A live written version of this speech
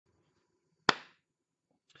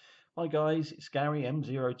Hi guys, it's Gary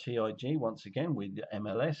M0TIG once again with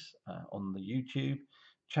MLS on the YouTube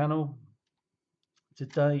channel.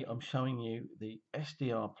 Today I'm showing you the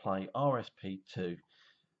SDR Play RSP2.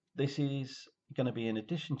 This is going to be in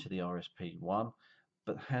addition to the RSP1,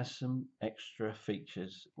 but has some extra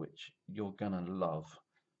features which you're going to love.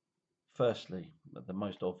 Firstly, the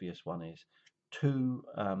most obvious one is two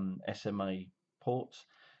SMA ports.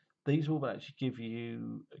 These will actually give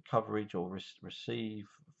you coverage or receive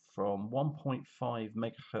from 1.5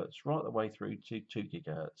 megahertz right the way through to 2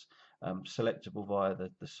 gigahertz, selectable via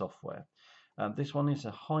the software. This one is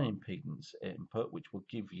a high impedance input, which will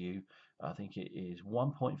give you, I think it is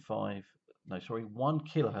 1.5, no, sorry, 1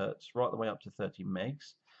 kilohertz right the way up to 30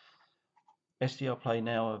 megs. SDR Play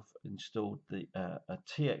now have installed a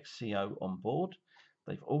TXCO on board.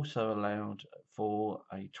 They've also allowed for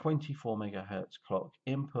a 24 megahertz clock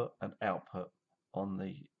input and output on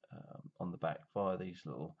the back via these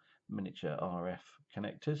little miniature RF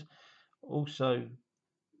connectors. Also,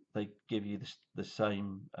 they give you the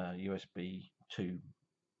same USB 2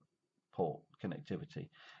 port connectivity.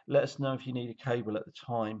 Let us know if you need a cable at the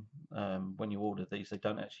time when you order these. They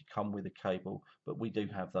don't actually come with a cable, but we do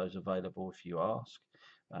have those available if you ask.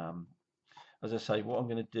 As I say, what I'm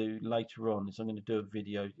going to do later on is I'm going to do a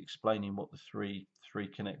video explaining what the three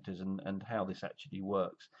connectors and how this actually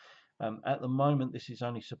works. At the moment, this is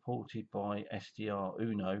only supported by SDR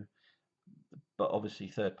Uno, but obviously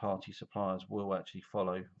third-party suppliers will actually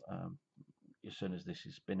follow as soon as this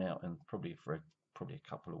has been out, and probably a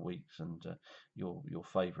couple of weeks, and your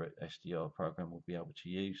favorite SDR program will be able to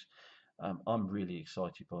use. I'm really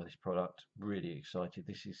excited by this product, really excited.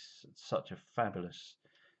 This is such a fabulous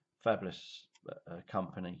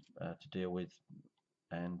company to deal with,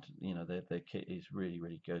 and you know their kit is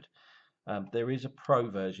really good. There is a pro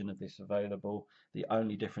version of this available. The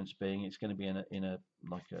only difference being it's going to be in an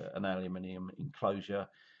aluminium enclosure.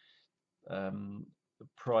 The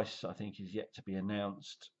price, I think, is yet to be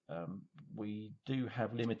announced. We do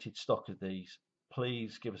have limited stock of these.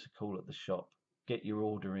 Please give us a call at the shop. Get your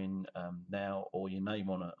order in now, or your name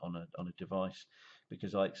on a device,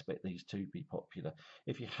 because I expect these to be popular.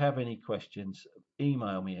 If you have any questions,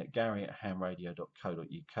 email me at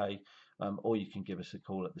gary@hamradio.co.uk, or you can give us a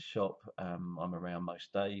call at the shop. I'm around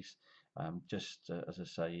most days. Just as I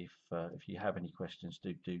say, if you have any questions,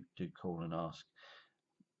 do call and ask.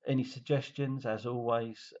 Any suggestions, as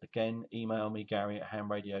always, again, email me,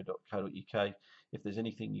 gary@hamradio.co.uk. If there's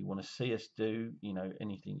anything you want to see us do,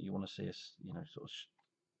 anything you want to see us, sort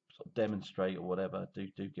of demonstrate or whatever,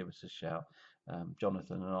 do give us a shout.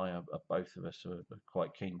 Jonathan and I are both of us are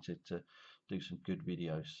quite keen to do some good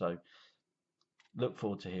videos. So look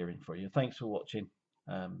forward to hearing from you. Thanks for watching,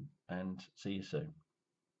 and see you soon.